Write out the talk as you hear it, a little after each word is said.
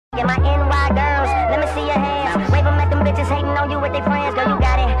Get my NY girls, let me see your hands. Wave them at them bitches hating on you with their friends. Girl, you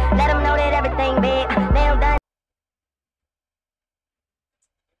got it. Let them know that everything big. Nail done.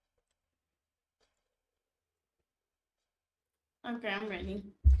 Okay, I'm ready.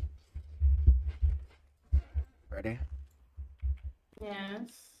 Ready? Yes.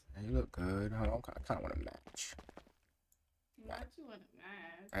 Yeah, you look good. Hold on, I kind of want to match. What you want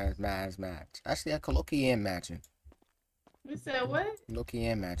to match? Match. Actually, I could look and matching. You said what? Look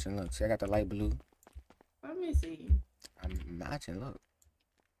and matching. Look, see, I got the light blue. Let me see. I'm matching. Look.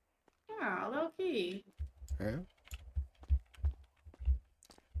 Oh, low key. Yeah.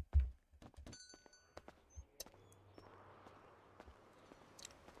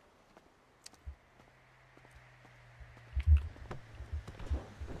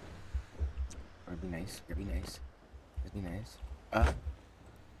 It'd be nice. It'd be nice. It'd be nice.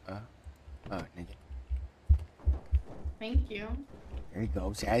 Nigga. Thank you. There we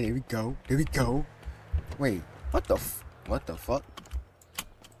go. See, there we go. There we go. Wait, what the fuck?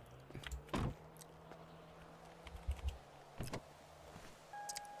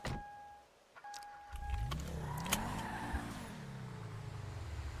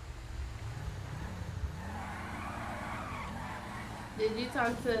 Did you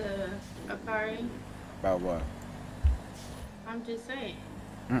talk to Akari? About what? I'm just saying.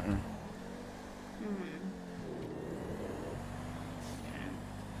 Mm-mm.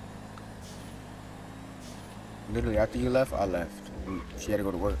 Literally, after you left, I left. She had to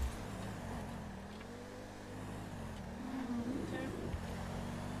go to work.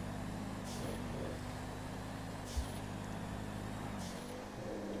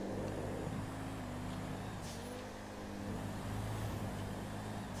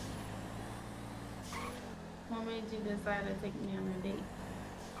 What made you decide to take me on a date?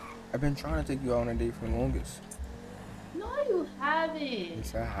 I've been trying to take you out on a date for the longest. No, you haven't.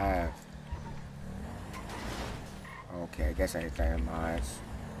 Yes, I have. Okay, I guess I hit that in my eyes.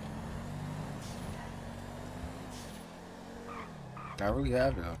 I really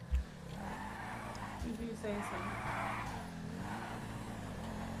have, though. If you say so.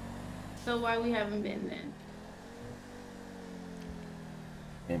 So why we haven't been then?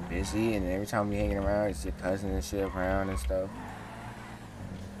 Been busy, and every time we hanging around, it's your cousin and shit around and stuff.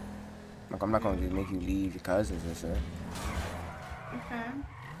 Like, I'm not gonna just make you leave your cousins and shit. Okay.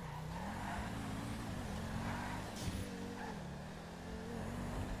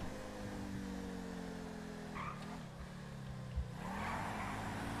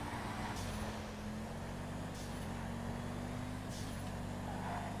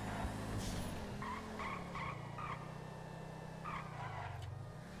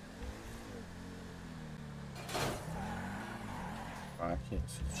 I can't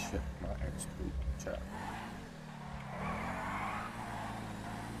see shit. My ex poop chat.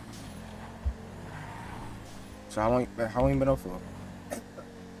 So how long you been up for?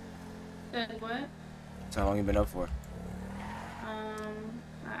 Said what? So how long you been up for? An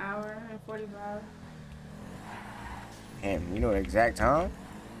hour and 45. Damn, you know the exact time?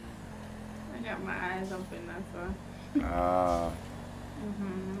 I got my eyes open, that's all.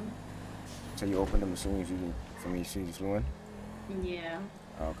 So you opened them as soon as you flew in? Yeah.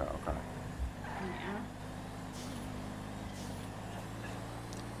 Okay. Yeah.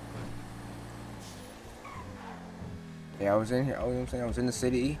 Yeah, I was in here, you know what I'm saying? I was in the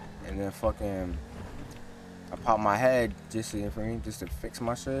city, and then fucking, I popped my head just to fix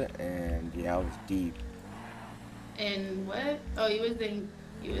my shit, and yeah, I was deep. And what? Oh, you was in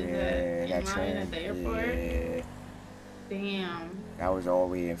line at the airport? Yeah. Damn. I was all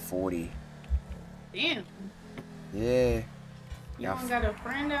the way in 40. Damn. Yeah. You don't got a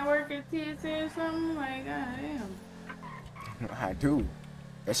friend that work at TSA or something? Like, goddamn. I do.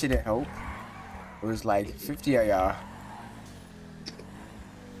 That shit didn't help. It was like 50 of y'all.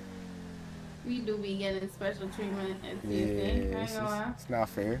 We do be getting special treatment at TSA. Yeah, it's not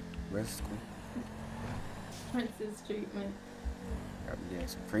fair, but it's cool. Princess treatment. Yeah,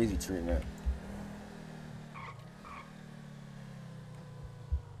 some crazy treatment.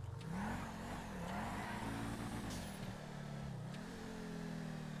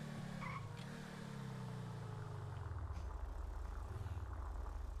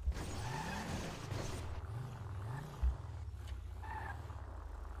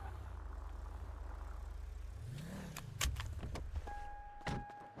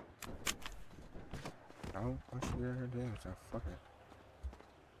 Oh, what she got her damn self? Fuck it.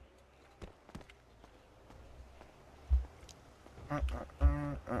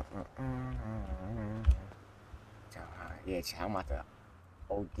 Yeah, I'm about to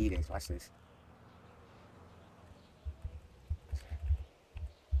OD this. Watch this.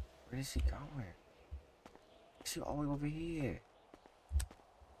 Where is she going? She all the way over here.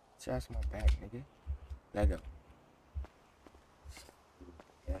 Just my back, nigga. Let go.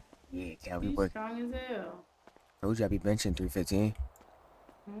 Yeah, yeah, we You work. strong as hell. Told you I be benching 315.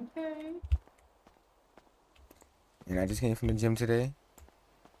 Okay. And I just came from the gym today.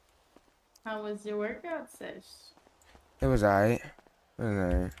 How was your workout sesh? It was alright. It was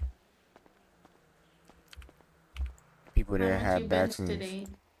alright. People How there much you had bad benched teams. today?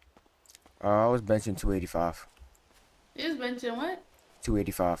 I was benching 285. You was benching what?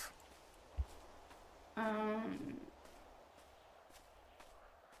 285. I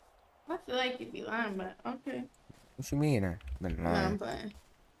feel like you'd be lying, but okay. What you mean? I been No, I'm lying. playing.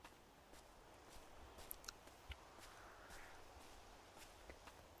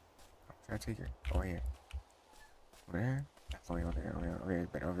 Should I take it? Oh, here. Over there? Oh, yeah, over there. Over here is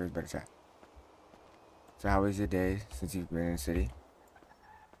better. Over here is better shot. So how was your day since you've been in the city?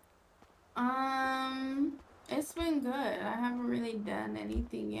 It's been good. I haven't really done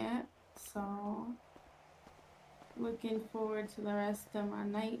anything yet, so looking forward to the rest of my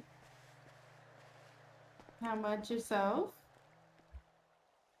night. How about yourself?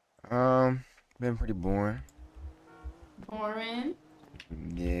 Been pretty boring. Boring?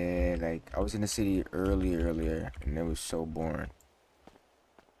 Yeah, like I was in the city earlier, and it was so boring.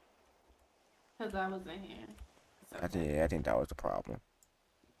 Because I wasn't here. So I think that was the problem.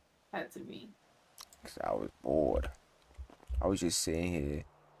 had to be. Cause I was bored. I was just sitting here,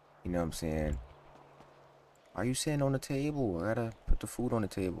 you know what I'm saying? Why you sitting on the table? I gotta put the food on the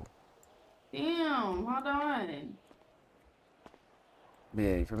table. Damn, hold on. But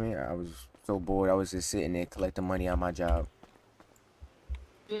yeah, for me, I was so bored. I was just sitting there collecting money on my job.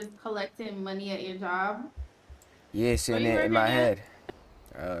 You was collecting money at your job? Yeah, sitting you there in working my at? head.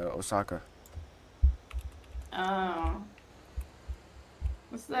 Osaka. Oh.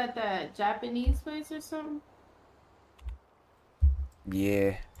 What's that Japanese place or something?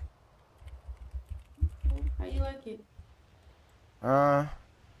 Yeah. Okay. How you like it? Why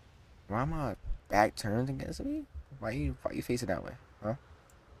my back turned against me? Why you facing that way? Huh?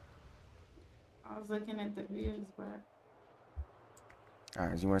 I was looking at the views, but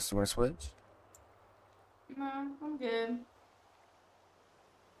Alright, you wanna switch? no, I'm good.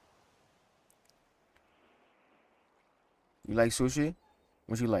 You like sushi?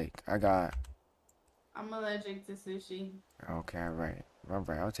 What you like? I got. I'm allergic to sushi. Okay, alright.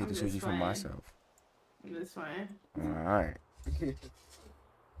 Alright, I'll take I'm the just sushi for fine. myself. It's fine. Alright.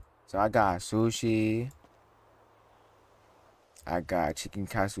 So I got sushi. I got chicken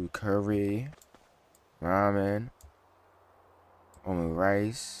katsu curry, ramen,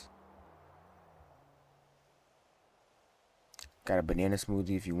 rice. Got a banana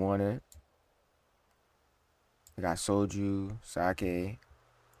smoothie if you want it. I got soju, sake.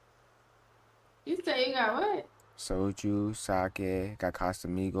 You say you got what? Soju, sake. Got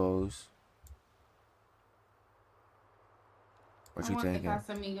Casamigos. What you I want thinking? the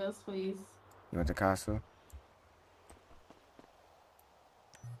Casamigos, please. You want the Casa?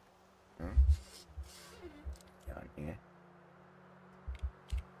 Huh? Yeah, nigga.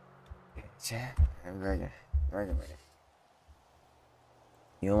 Yeah, I'm ready. Ready.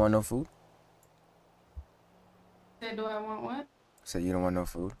 You don't want no food? Say, do I want what? So you don't want no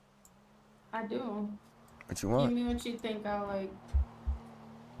food? I do. What you Give want? me what you think I like.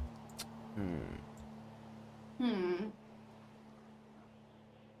 Hmm.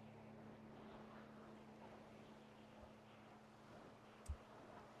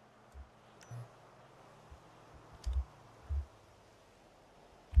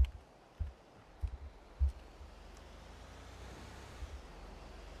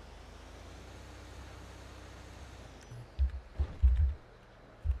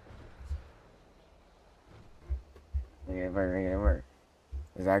 It work.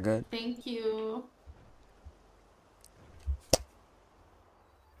 Is that good? Thank you.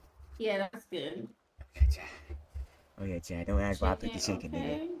 Yeah, that's good. Oh yeah, Chad. Don't ask why I put the chicken,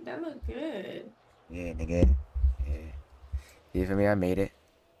 nigga. Okay, that look good. Yeah, nigga. Yeah. You feel me? I made it.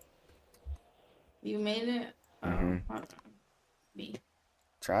 You made it? Oh, hold on. Me.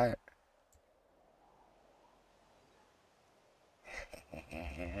 Try it.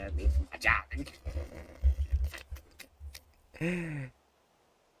 My job.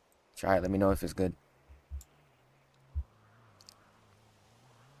 Try it. Let me know if it's good.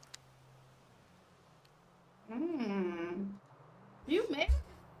 You made it?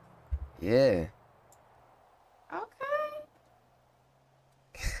 Yeah. Okay.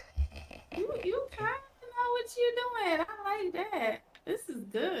 You kind of know what you're doing. I like that. This is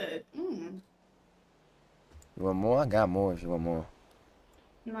good. You want more? I got more if you want more.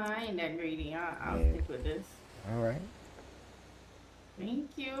 No, I ain't that greedy. I'll Yeah. stick with this. All right.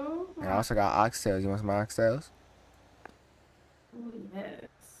 Thank you. And I also got oxtails. You want some oxtails? Oh, yes.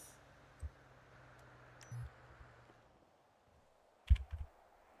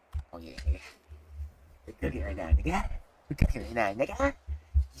 Oh yeah, nigga. We cooking right now, nigga. We cooking right now, nigga.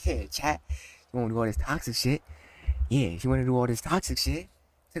 Yeah, chat. You want to do all this toxic shit? Yeah, she want to do all this toxic shit.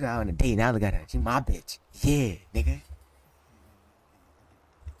 Took her out on a date. Now look at her. She my bitch. Yeah, nigga.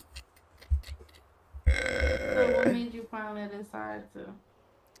 So what made you finally decide to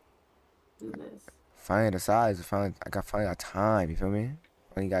do this? Finally decides. Finally got time. You feel me?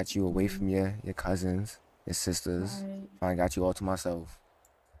 Finally got you away from your cousins, your sisters. Right, Finally got you all to myself.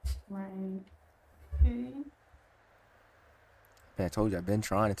 right. Okay. Man, I told you I've been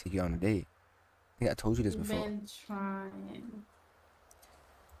trying to take you on a date. I think I told you this You've before. been trying.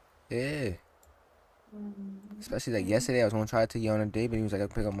 Yeah. Mm, Especially like okay. yesterday, I was gonna try to take you on a date, but he was like, "I'll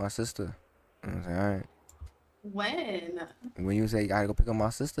pick up my sister." And I was like, "All right." When? When you say you gotta go pick up my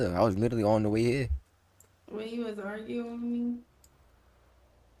sister, I was literally on the way here. When you was arguing with me?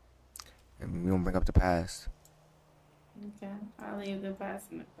 And we don't bring up the past. Okay. I'll leave the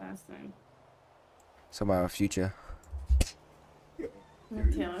past in the past then. So about our future.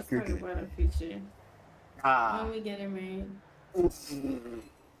 Okay, let's talk about our future. Ah. When we getting married.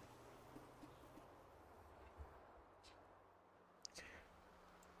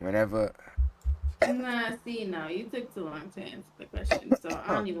 Whenever. Nah, see, no, you took too long to answer the question, so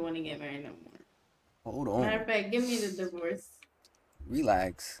I don't even want to get married no more. Hold Matter on. of fact, give me the divorce.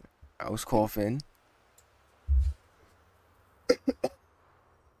 Relax. I was coughing.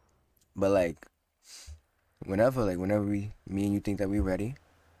 But whenever me and you think that we're ready.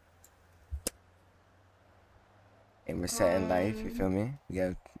 And we're set in life, you feel me? We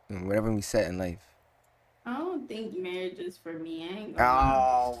got whatever we set in life. I don't think marriage is for me. I ain't gonna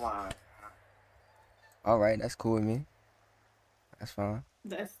lie. Oh my. Alright, that's cool with me. That's fine.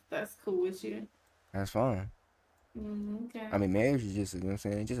 That's cool with you. That's fine. Okay. I mean, marriage is just, you know what I'm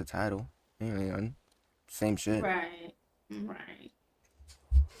saying, just a title. You know, same shit. Right. Right.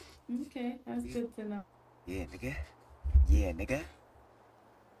 Okay, that's good to know. Yeah, nigga. Yeah, nigga.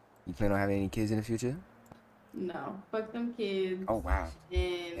 You plan on having any kids in the future? No, fuck them kids Oh, wow. There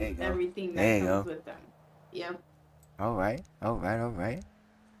you and go. everything There that you comes go. with them. Yep. Alright.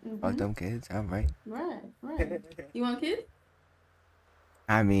 Fuck them kids. Alright. Right. You want kids?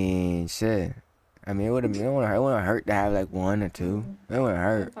 I mean, shit. I mean, it wouldn't hurt to have like one or two. It wouldn't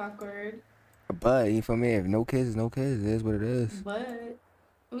hurt. That's awkward. But, you feel me? If no kids is no kids, it is what it is. But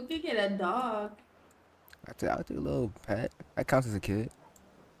we could get a dog. I'll take a little pet. That counts as a kid.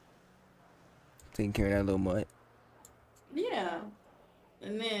 Taking care of that little mutt. Yeah.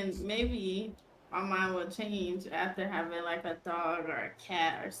 And then maybe my mind will change after having like a dog or a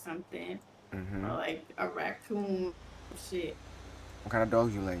cat or something. Mm-hmm. Or like a raccoon shit. What kind of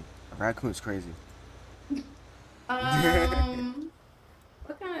dogs you like? A raccoon's crazy. What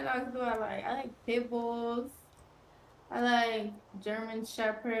kind of dogs do I like? I like pit bulls. I like German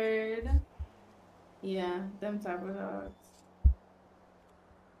Shepherd. Yeah, them type of dogs.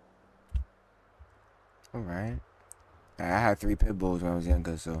 Alright. I had 3 pit bulls when I was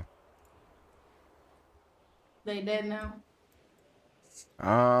younger, so. They dead now?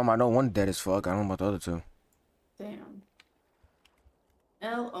 I know one dead as fuck. I don't know about the other 2. Damn.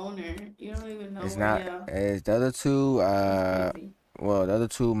 L owner. You don't even know It's where not. y'all. It's the other 2. That's crazy. Well, the other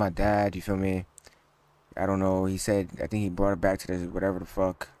 2, my dad. You feel me? I don't know. He said. I think he brought it back to this whatever the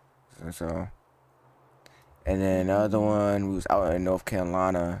fuck. So. And then the other one, we was out in North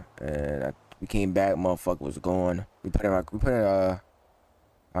Carolina, and we came back. Motherfucker was gone. We put in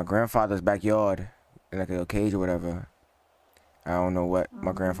my grandfather's backyard in like a cage or whatever. I don't know what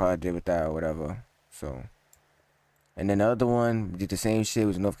my grandfather did with that or whatever. So. And then the other one did the same shit.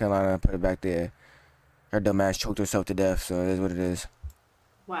 Was in North Carolina. Put it back there. Her dumb ass choked herself to death. So it is what it is.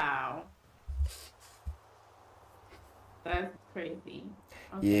 Wow. That's crazy.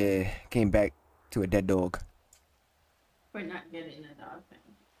 Okay. Yeah, came back to a dead dog. We're not getting a dog thing.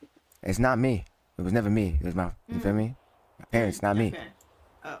 It's not me. It was never me. It was my. You feel me? My parents, not me. Okay.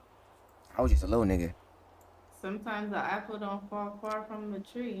 Oh. I was just a little nigga. Sometimes the apple don't fall far from the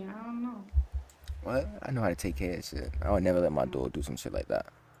tree. I don't know. What? I know how to take care of shit. I would never let my dog do some shit like that.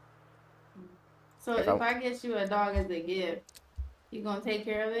 So if I get you a dog as a gift, you gonna take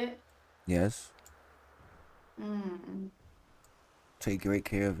care of it? Yes. Mm. Take great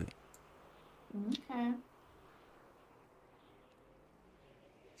care of it. Okay.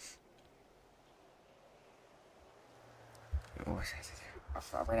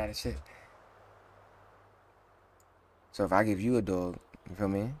 I ran out of shit. So if I give you a dog, You feel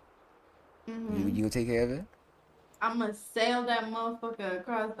me? Mm-hmm. You take care of it? I'ma sail that motherfucker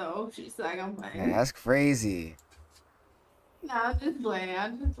across the ocean. It's like I'm Yeah, playing. that's crazy. Nah, I'm just playing.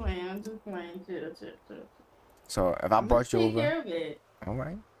 I'm just playing. I'm just playing. Chill, chill, chill. So if I I'm gonna brought you take over, care of it. all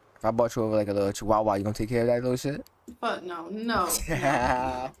right. If I brought you over like a little chihuahua, you gonna take care of that little shit? Fuck no, no, no,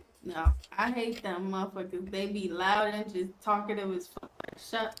 no, no. I hate them motherfuckers. They be loud and just talkative as fuck. Like,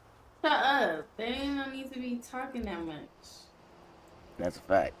 shut up. They ain't no need to be talking that much. That's a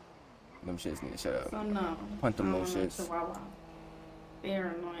fact. Them shits need to shut up. So no, Punt I them don't little want no shits. chihuahua.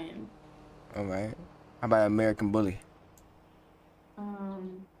 They're annoying. All right. How about American Bully?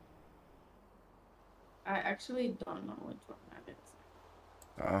 Um, I actually don't know which one that is.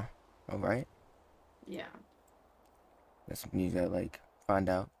 All right. Yeah. That's some news that like find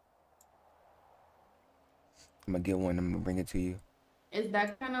out. I'm gonna get one. I'm gonna bring it to you. Is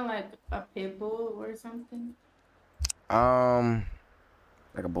that kind of like a pit bull or something?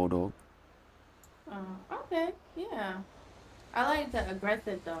 Like a bulldog. Okay, yeah. I like the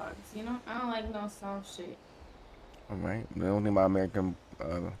aggressive dogs, you know? I don't like no soft shit. All right. The only thing about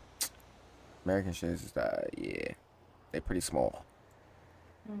American shits is that yeah, they're pretty small.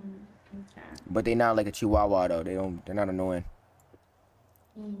 Okay. But they not like a Chihuahua though. They're not annoying.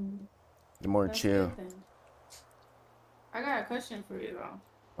 Mm, They're more that's chill. good then. I got a question for you though.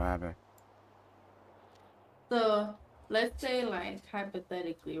 What happened? So, let's say like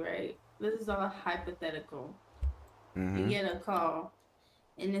hypothetically, right? This is all hypothetical. You get a call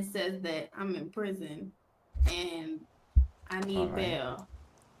and it says that I'm in prison and I All need right. bail.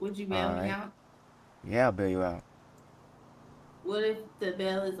 Would you bail All me right. out? Yeah, I'll bail you out. What if the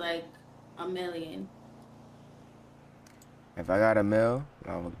bail is like $1 million? If I got a mill,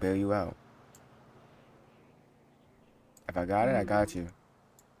 I'll bail you out. If I got it, I got you.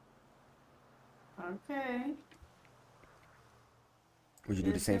 Okay. Would you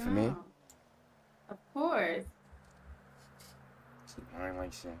do the Good same to for me? know. Of course. She lying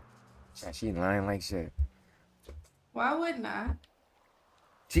like shit. She lying like shit. Why wouldn't I?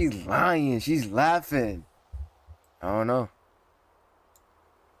 She's lying. She's laughing. I don't know.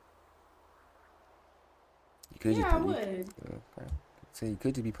 You could Yeah, just I put. would. Okay. So you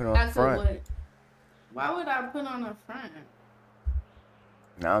could just be putting on I could front. would. Why would I put on a front?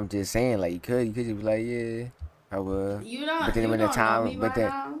 No, I'm just saying, like you could just be like, yeah, I will. You But then don't when the know me time, by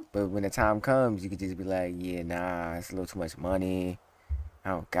now. but when the time comes, you could just be like, yeah, nah, it's a little too much money. I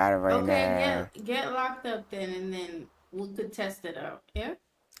don't got it right now. Okay, get locked up then, and then we could test it out. Yeah,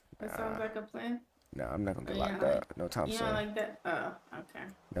 that sounds Nah, like a plan. no, I'm not gonna Or get you locked don't like, up. No time you soon. don't like that? Oh, okay.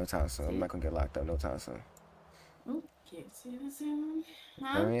 No time soon. I'm See? not gonna get locked up. No time soon. Ooh, can't see this one. I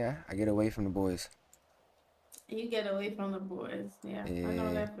Huh? mean, I get away from the boys. You get away from the boys. Yeah, I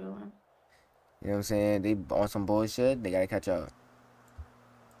know Yeah. that feeling. You know what I'm saying? They on some bullshit. They gotta catch up.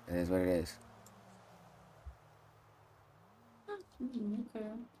 It is what it is. Okay.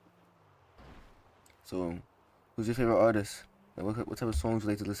 So, who's your favorite artist? Like, what type of songs you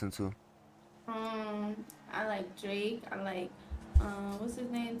like to listen to? I like Drake. I like, what's his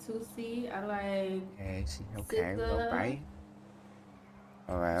name? Tusi. I like Okay, SZA,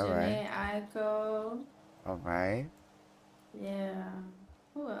 all right, Janae Aiko. all right. Yeah.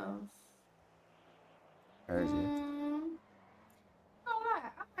 Who else? Heard you.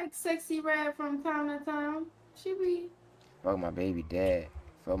 I like Sexy Red from time to time. She be. Fuck my baby dad.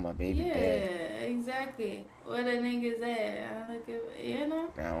 Fuck my baby Yeah, dad. exactly. Where the niggas at? I look at, you know?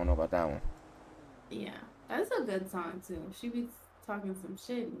 Nah, I don't know about that one. Yeah. That's a good song too. She be talking some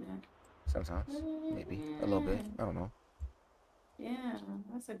shit in there. Sometimes, maybe a little bit. I don't know. Yeah,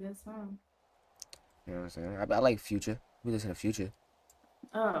 that's a good song. You know what I'm saying? I like Future. We listen to Future.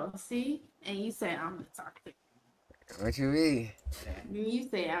 Oh, see? And you say I'm the toxic. What you mean? You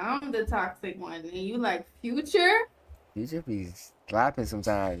say I'm the toxic one, and you like Future? Future be slapping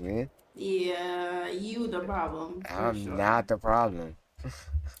sometimes, man. Yeah, you the problem for I'm sure. not the problem.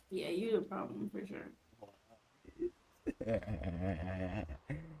 Yeah, you the problem for sure.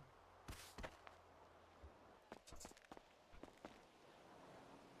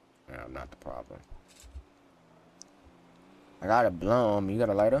 I'm not the problem. I got a blunt on me. You got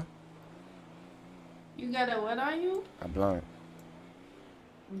a lighter? You got a what on you? A blunt.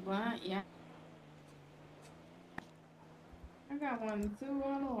 Blunt, yeah. I got one too.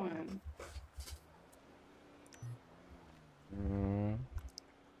 Hold on.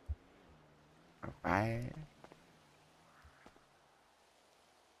 Alright.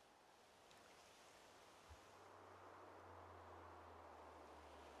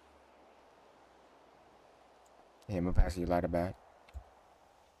 Yeah, I'm gonna pass you lighter back.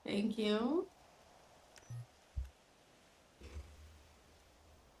 Thank you.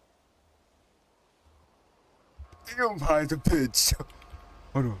 Damn, high as a bitch.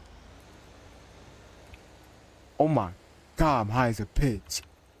 Hold on. Oh my god, I'm high as a bitch.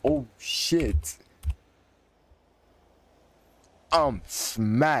 Oh shit. I'm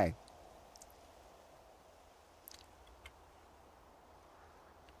smacked.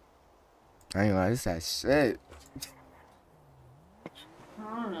 I ain't gonna lie, this that shit.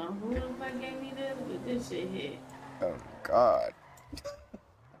 I don't know who the fuck gave me this, but this shit hit. Oh god.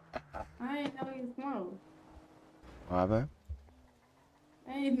 I ain't know you smoke. What happened?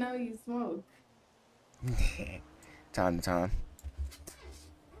 I ain't know you smoke. Time to time.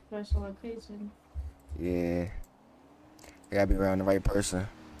 Special occasion. Yeah. You gotta be around the right person.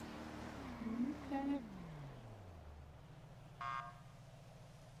 Okay.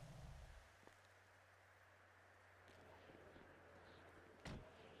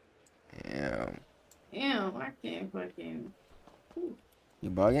 Yeah. Damn, I can't fucking. Ooh. You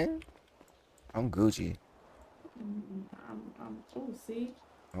bugging? I'm Gucci. Oh, see?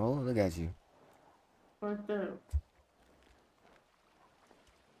 Oh, look at you. Fucked up.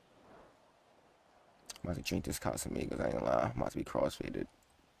 I'm about to drink this Casamigos, because I ain't gonna lie. I'm about to be crossfaded.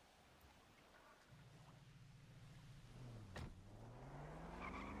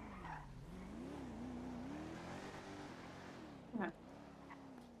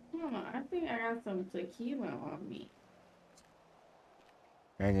 I think I got some tequila on me.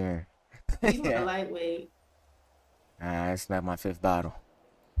 Right there. You a lightweight. I smacked my 5th bottle.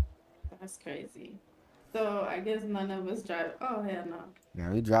 That's crazy. So I guess none of us drive. Oh hell no.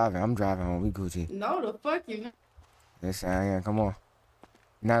 Now we driving. I'm driving home. We Gucci. No, the fuck you not. Yes, I am. Come on.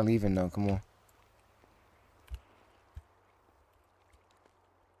 You're not leaving though. Come on.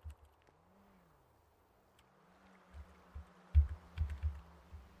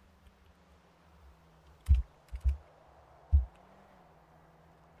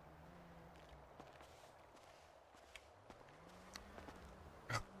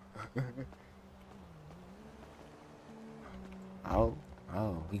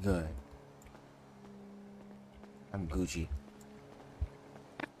 Oh, we good. I'm Gucci.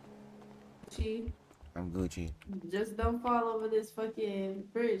 I'm Gucci. Just don't fall over this fucking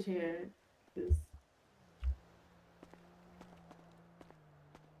bridge here. 'Cause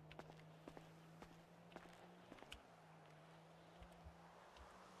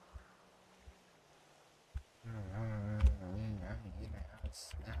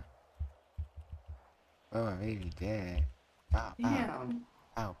Oh, baby, dad. Bow, bow. damn.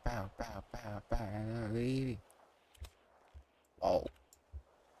 Bow, bow, bow, bow, bow, baby. Oh.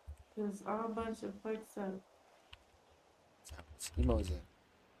 There's all a bunch of fucks up. Emos in.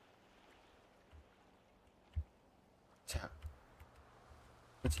 Chop.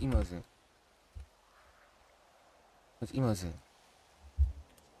 What's emos in? What's emos in?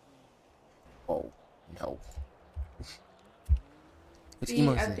 Oh, no. What's See,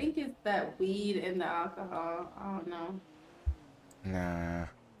 emos I in? think it's that weed and the alcohol. I don't know. Nah.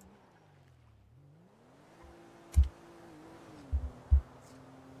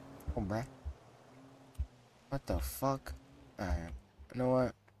 Oh, bruh. What the fuck? Alright. You know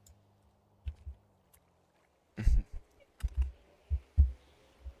what?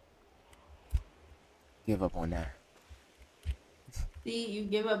 Give up on that. See, you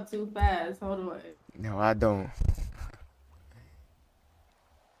give up too fast. Hold on. No, I don't.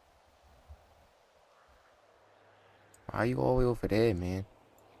 Why you all the way over there, man?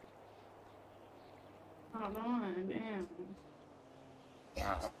 Hold on, damn.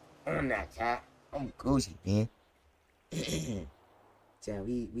 Yeah, I'm not cat. I'm Gucci, man. So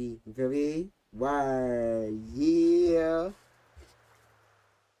we feel me? Why, yeah.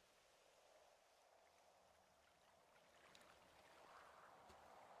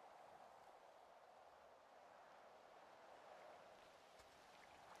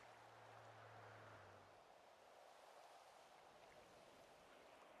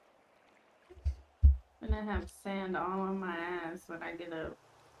 I'm gonna have sand all on my ass when I get up.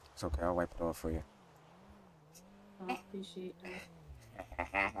 It's okay, I'll wipe it off for you. I appreciate that.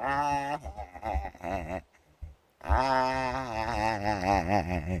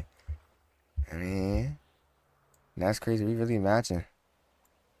 I mean, that's crazy. We really matching.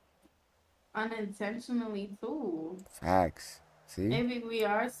 Unintentionally too. Facts. See? Maybe we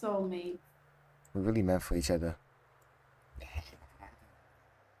are soulmates. We really meant for each other.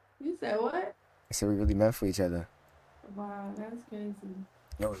 You said what? I said we really meant for each other. Wow, that's crazy.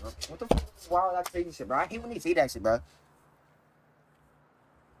 Yo, what the fuck? Wow, that's crazy shit, bro. I hate when they say that shit, bro. It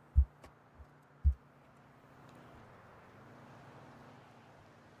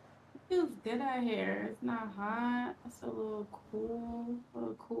feels good out here. It's not hot. It's a little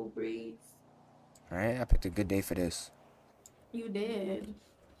cool breeze. Alright, I picked a good day for this. You did.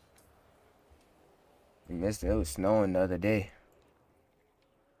 We missed it. It was snowing the other day.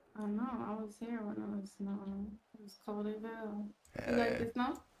 I know. I was here when it was snowing. It was cold as hell. You Hell like yeah. the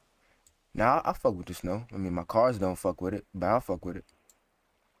snow? Nah, I fuck with the snow. I mean, my cars don't fuck with it, but I fuck with it.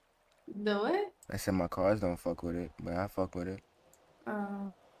 Do it? I said my cars don't fuck with it, but I fuck with it. Uh,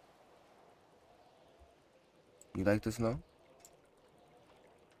 You like the snow?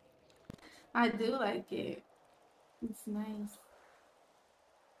 I do like it. It's nice.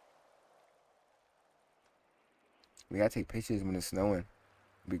 We gotta take pictures when it's snowing.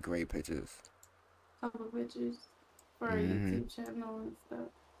 Be great pictures. Couple pictures for our Mm-hmm. YouTube channel and stuff.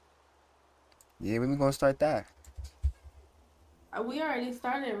 Yeah, when we gonna start that? We already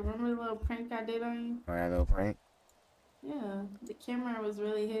started. Remember the little prank I did on you? Alright, little prank. Yeah, the camera was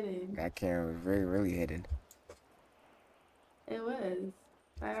really hidden. That camera was really hidden. It was.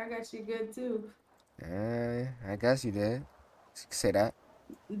 Like, I got you good too. I guess you did. You can say that.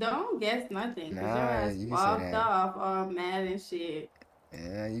 Don't guess nothing, because your Nah, ass you can say walked that. off all mad and shit.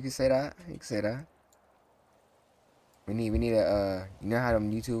 Yeah, you can say that. You can say that. We need a you know how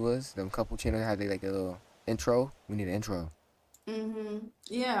them YouTubers, them couple channels have they like a little intro? We need an intro.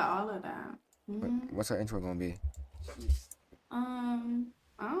 Yeah, all of that. What's our intro gonna be? I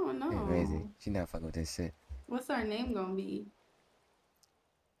don't know. It's crazy. She not fucking with this shit. What's our name gonna be?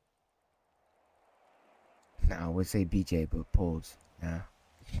 Nah, I would say BJ, but pause. Nah.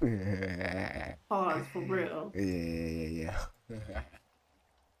 Pause for real. Yeah.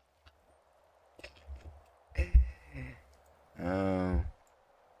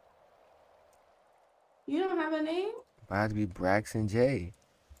 You don't have a name? About to be Braxton J.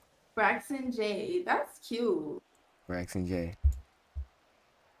 Braxton J. That's cute. Braxton J.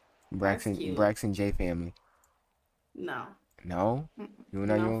 That's cute. Braxton J family. No. No? You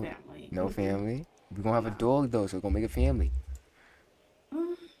know No family. No family? We're gonna have a dog though, so we're gonna make a family.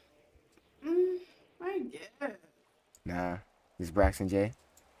 I guess. Nah. It's Braxton J.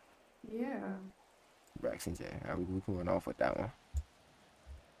 Yeah. Braxton J. Alright, we can run off with that one.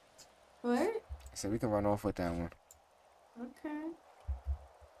 What? So we can run off with that one. Okay.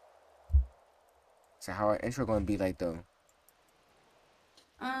 So how our intro gonna be like though?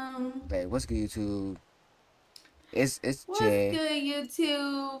 Like what's good YouTube? It's What's Jay. good,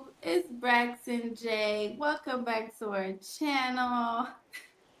 YouTube? It's Braxton J. Welcome back to our channel.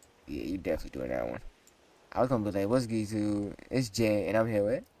 Yeah, you definitely doing that one. I was gonna be like, what's good YouTube? It's Jay, and I'm here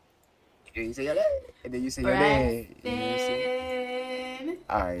with. And you say your name, and then you say your name. Braxton.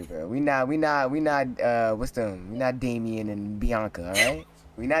 Alright, bro. We not. What's them? We not Damien and Bianca. All right.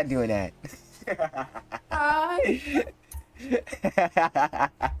 We not doing that. Hi.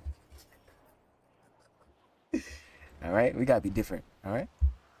 All right. We gotta be different. All right.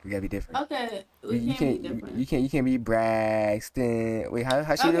 We gotta be different. Okay, we can't be different. You can't be Braxton. Wait,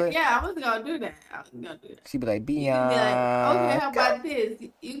 how she do it? Yeah, I was gonna do that. She be like, You can be like, okay, how about this?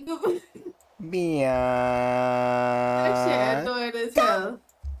 You could Bianca. that shit annoying as hell.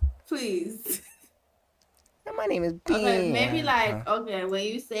 Please. My name is Bianca. Okay, maybe like, okay, when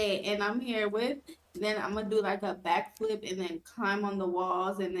you say, and I'm here with, then I'm gonna do like a backflip and then climb on the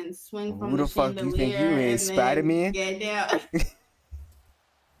walls and then swing from the fuck chandelier. you think you is, Spider-Man? Get down.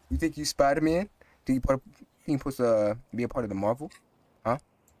 You think you Spider-Man? Do you supposed to be a part of the Marvel? Huh?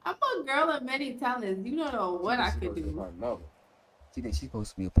 I'm a girl of many talents. You don't know what I could do. She thinks she's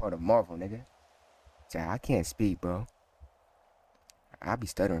supposed to be a part of Marvel, nigga. I can't speak, bro. I be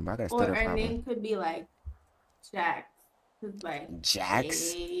stuttering, but I got a stutter Or her problem. name could be like Jax. Cause like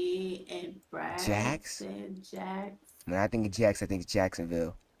Jax? Jay and Braxton. Jax. When I think of Jax, I think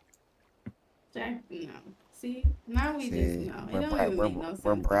Jacksonville. Jax, no. See? Now we just know. It don't even make no sense.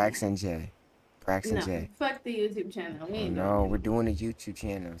 We're Braxton J. Braxton J. Fuck the YouTube channel. We ain't No, we're doing a YouTube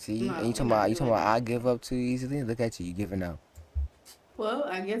channel. See? No, and you talking about I give up too easily? Look at you giving up. Well,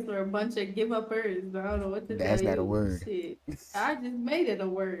 I guess we're a bunch of give uppers. I don't know what to tell you. That's not a word. Shit. I just made it a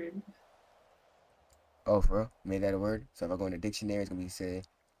word. Oh, for real? Made that a word? So if I go in the dictionary, it's gonna be said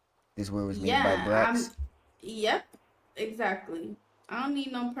this word was made by Brax. Yep, exactly. I don't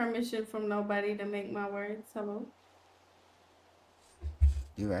need no permission from nobody to make my words. Hello.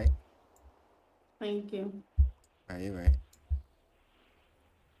 You right. Thank you. Alright, you right.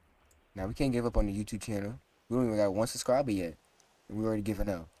 Now we can't give up on the YouTube channel. We don't even got 1 subscriber yet. We already giving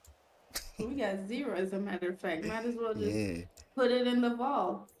up. We got 0 as a matter of fact. Might as well just put it in the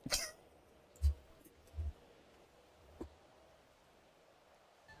vault.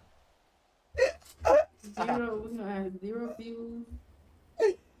 Zero. We're gonna have 0 views.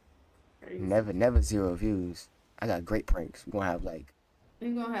 Crazy. Never 0 views. I got great pranks. We're gonna have like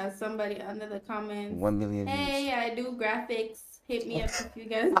We're gonna have somebody under the comments. 1 million views. Hey, I do graphics. Hit me up if you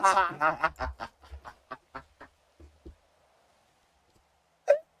guys.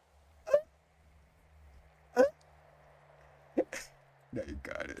 No, you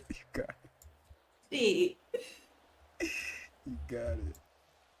got it. You got it. See. You got it.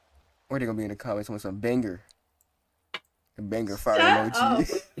 Or they gonna be in the comments with some banger. A banger fire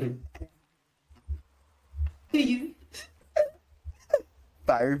emoji. You.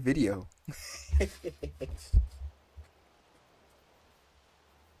 Fire video.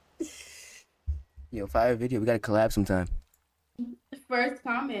 Yo, fire video. We gotta collab sometime. First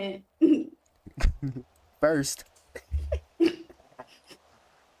comment. First. Oh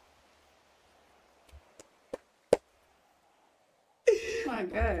my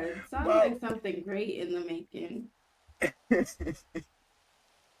god. Sounds like something great in the making.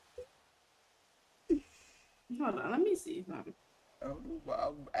 Hold on, let me see something. Oh,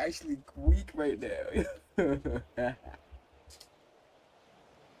 I'm actually weak right now. You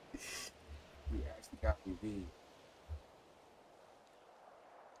actually got me beat.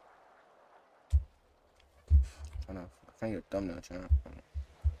 Hold on, I found your thumbnail, channel.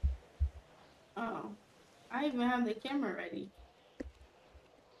 Oh. I even have the camera ready.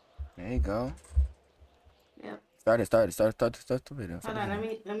 There you go. Yep. Start the video. Hold on, let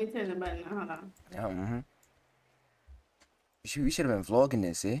me turn the button on. Hold on. Yeah, we should have been vlogging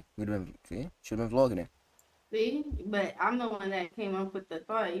this, see? Should have been vlogging it. See? But I'm the one that came up with the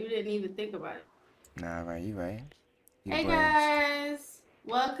thought. You didn't even think about it. Nah, right, you right. You Hey brains. guys!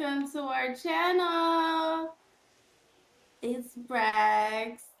 Welcome to our channel. It's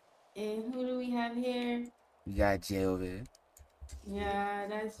Brax. And who do we have here? We got Jay over there. Yeah,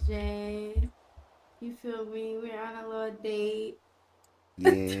 that's Jay. You feel me? We're on a little date.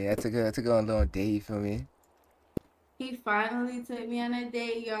 Yeah, I took her on a little date, you feel me? He finally took me on a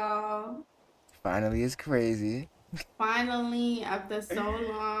date, y'all. Finally, it's crazy. Finally, after so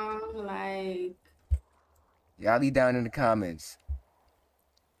long, like... Y'all leave down in the comments.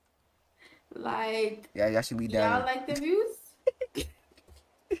 Yeah, y'all should leave down. Y'all like the views?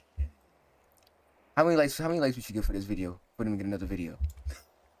 How many likes we should get for this video? For them to get another video.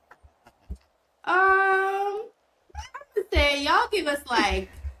 I'm saying y'all give us like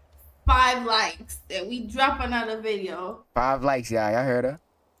 5 likes and we drop another video. 5 likes, y'all heard her?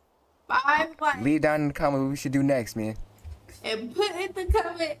 5 likes. Leave down in the comment what we should do next, man. And put in the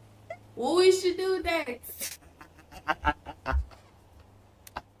comment what we should do next.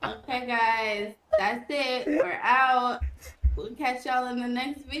 Okay, guys, that's it. We're out. We'll catch y'all in the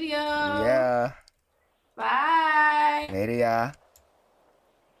next video. Yeah. Bye. Later, y'all.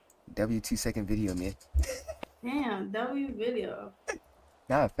 W 2-second video, man. Damn, W video.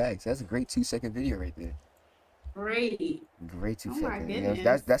 Nah, facts. That's a great 2-second video right there. Great. Great 2 Oh my seconds. You goodness.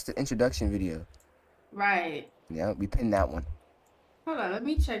 know, that's the introduction video. Right. Yeah, we pinned that one. Hold on, let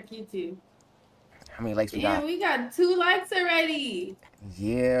me check YouTube. How many likes we Yeah, got? we got 2 likes already.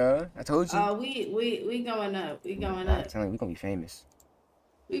 Yeah, I told you. Oh, we going up. We going I'm up. telling you, we gonna be famous.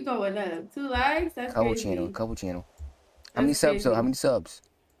 We going up. 2 likes? That's crazy. Couple channel. How many subs though? How many subs?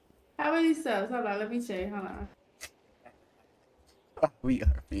 How many subs? Hold on, let me check. Hold on. We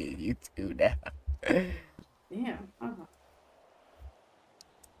are being YouTube now. Damn. Hold on.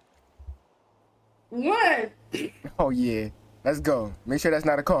 What? Oh yeah. Let's go. Make sure that's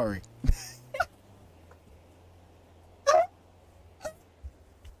not a Kari.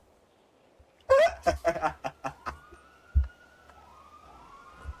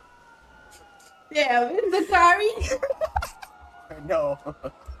 Damn, it's the Kari. No.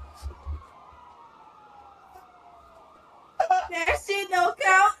 That shit don't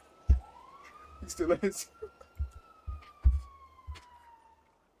count. Still is.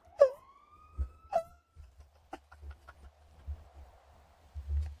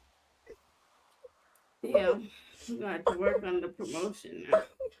 Damn. We got to work on the promotion now.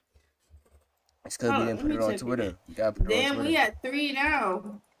 It's because we didn't put it on Twitter. You gotta put it on Damn, Twitter. we at 3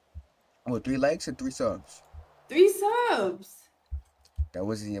 now. What, 3 likes or 3 subs? 3 subs. That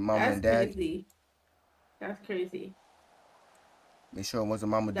wasn't your mama That's and dad? crazy. That's crazy. Make sure it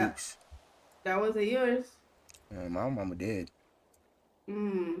wasn't Mama Dukes. That wasn't yours. My mama did.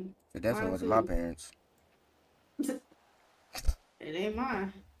 Mm. It definitely wasn't my parents. It ain't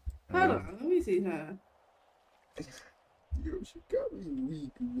mine. Hold on, let me see her. Yo, she got me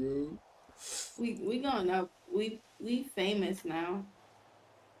weak, bro. We going up. We famous now.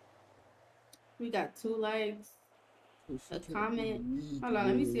 We got 2 likes. A comment. Hold on,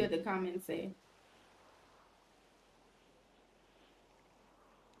 let me see what the comments say.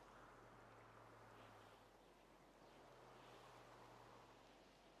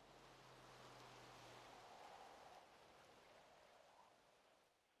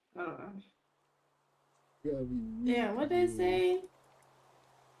 Hold on. Yeah, what they say?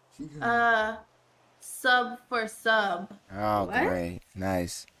 Sub for sub. Oh, What? great.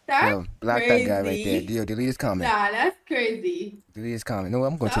 Nice. That's Yo, block that guy right there. crazy. Yo, delete his comment. Nah, that's crazy. Delete his comment. No,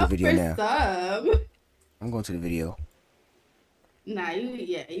 I'm going to the Sub video for now. sub. I'm going to the video. Nah,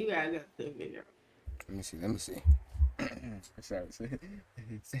 you gotta go to the video. Let me see. Let me see. Sorry.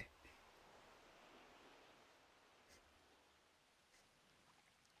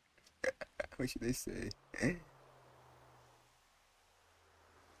 What should they say?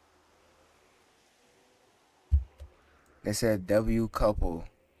 They said W couple.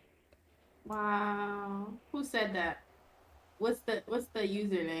 Wow. Who said that? What's the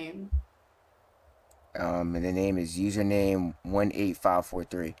username? And the name is username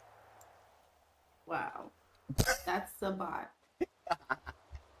 18543. Wow. That's a bot.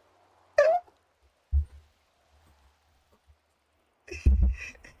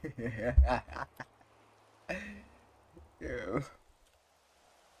 Yo.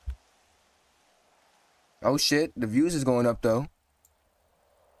 Oh shit, the views is going up though.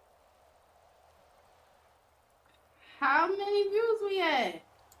 How many views we at?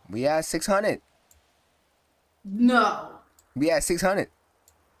 We at 600. No. We at 600.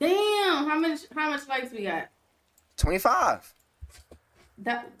 Damn. How much likes we got? 25.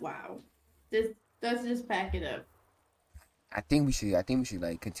 Wow. Let's just pack it up. I think we should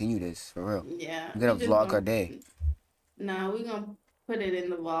like continue this for real. Yeah. We're gonna vlog our day. Nah, we're gonna put it in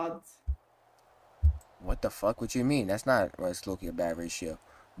the vlogs. What the fuck? What you mean? That's not, well, it's low-key a bad ratio.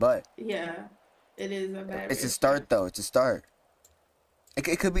 But Yeah. It is a bad it's ratio. a start though. It's a start.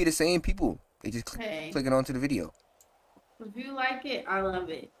 It could be the same people. They just clicking onto the video. If you like it, I love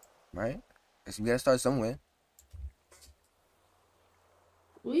it. Right? So we gotta start somewhere.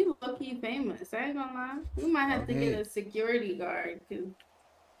 We low-key famous. I ain't gonna lie. We might have to get a security guard because,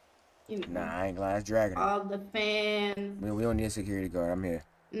 you know. Nah, I ain't glad dragging it. All the fans. We don't need a security guard. I'm here.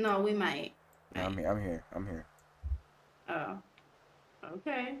 No, we might. No, I'm here. Oh.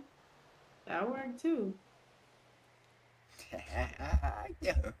 Okay. That worked too.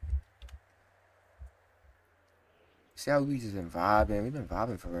 Yeah. See how we just been vibing? We've been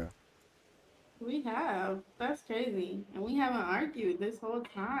vibing for real. We have. That's crazy. And we haven't argued this whole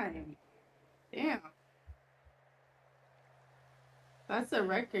time. Damn. That's a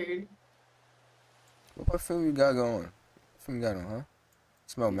record. What perfume you got going? What perfume you got on, huh?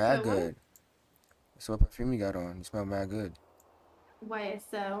 Smell mad good. So what perfume you got on? You smell mad good.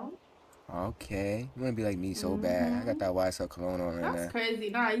 YSL. Okay. You wanna be like me so bad. I got that YSL cologne on right now. That's crazy.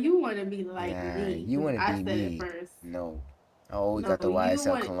 Nah, you wanna be like me. You wanna be I said me. it first. No. I always got the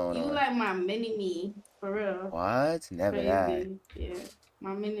YSL cologne on. You like my mini me, for real. What? Never crazy. that. Yeah.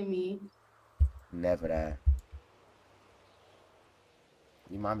 My mini me. Never that.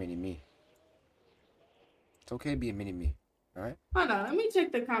 You my mini me. It's okay to be a mini me. Alright? Hold on, let me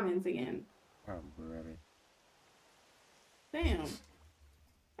check the comments again. Brother. Damn.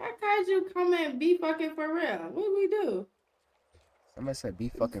 How could you comment be fucking for real? What did we do? Somebody said be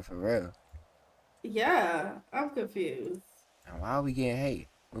fucking for real. Yeah, I'm confused. And why are we getting hate?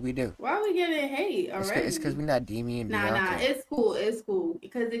 What we do? Why are we getting hate already? It's because we're not Demi and Bianca. Nah, it's cool.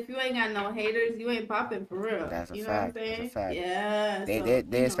 Because if you ain't got no haters, you ain't popping for real. That's a you fact. Know what I'm saying? That's a fact. Yeah.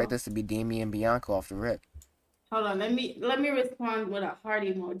 They expect us to be Demi and Bianca off the rip. Hold on, let me respond with a heart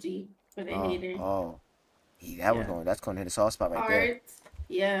emoji for the hater. Oh. That's gonna hit a soft spot right there. Heart.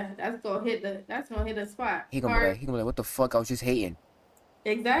 Yeah, that's gonna hit the spot. He gonna be like, what the fuck? I was just hating.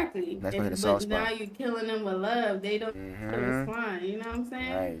 Exactly. That's gonna hit a soft spot. Now you're killing them with love. They don't respond. You know what I'm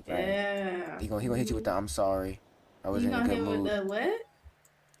saying? Right. Yeah. He gonna hit you with the I'm sorry. I was in a good mood. With the what?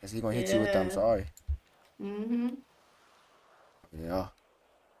 Yes, he gonna hit you with the I'm sorry. Yeah.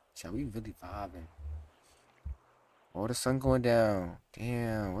 Shall we really vibing? Oh, the sun going down.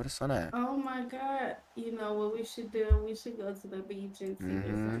 Damn, where the sun at? Oh my God. You know what we should do? We should go to the beach and see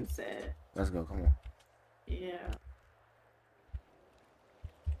the sunset. Let's go, come on. Yeah.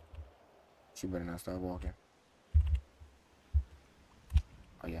 She better not start walking.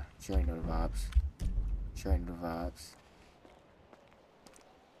 Oh yeah, she already know the vibes. She already knew the vibes.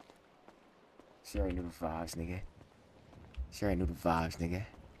 She already knew the vibes, nigga. She already knew the vibes, nigga.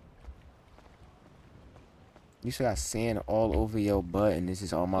 You still got sand all over your butt, and this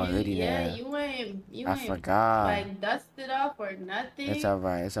is on my hoodie now. Yeah, you ain't forgot. like dusted off or nothing. It's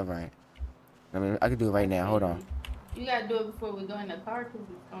alright. It's alright. I mean, I can do it right now. Hold on. You gotta do it before we go in the car, cause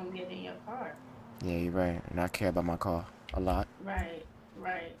it's gonna get in your car. Yeah, you're right. And I care about my car a lot. Right.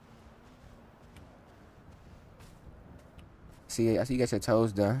 See, I see you got your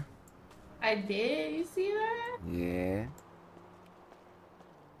toes done. I did. You see that? Yeah.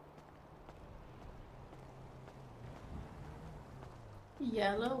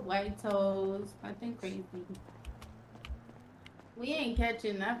 Yellow white toes. Nothing crazy. We ain't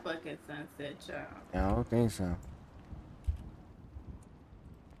catching that fucking sunset, y'all. I don't think so.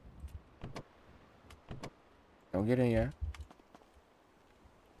 Don't get in yet.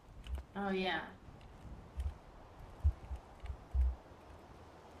 Oh yeah.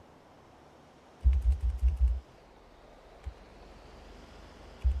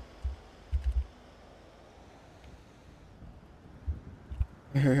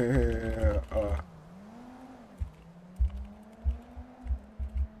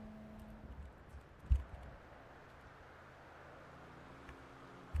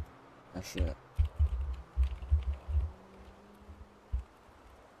 That shit.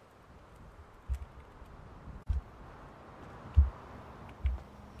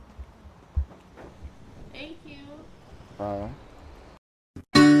 Thank you. Bro.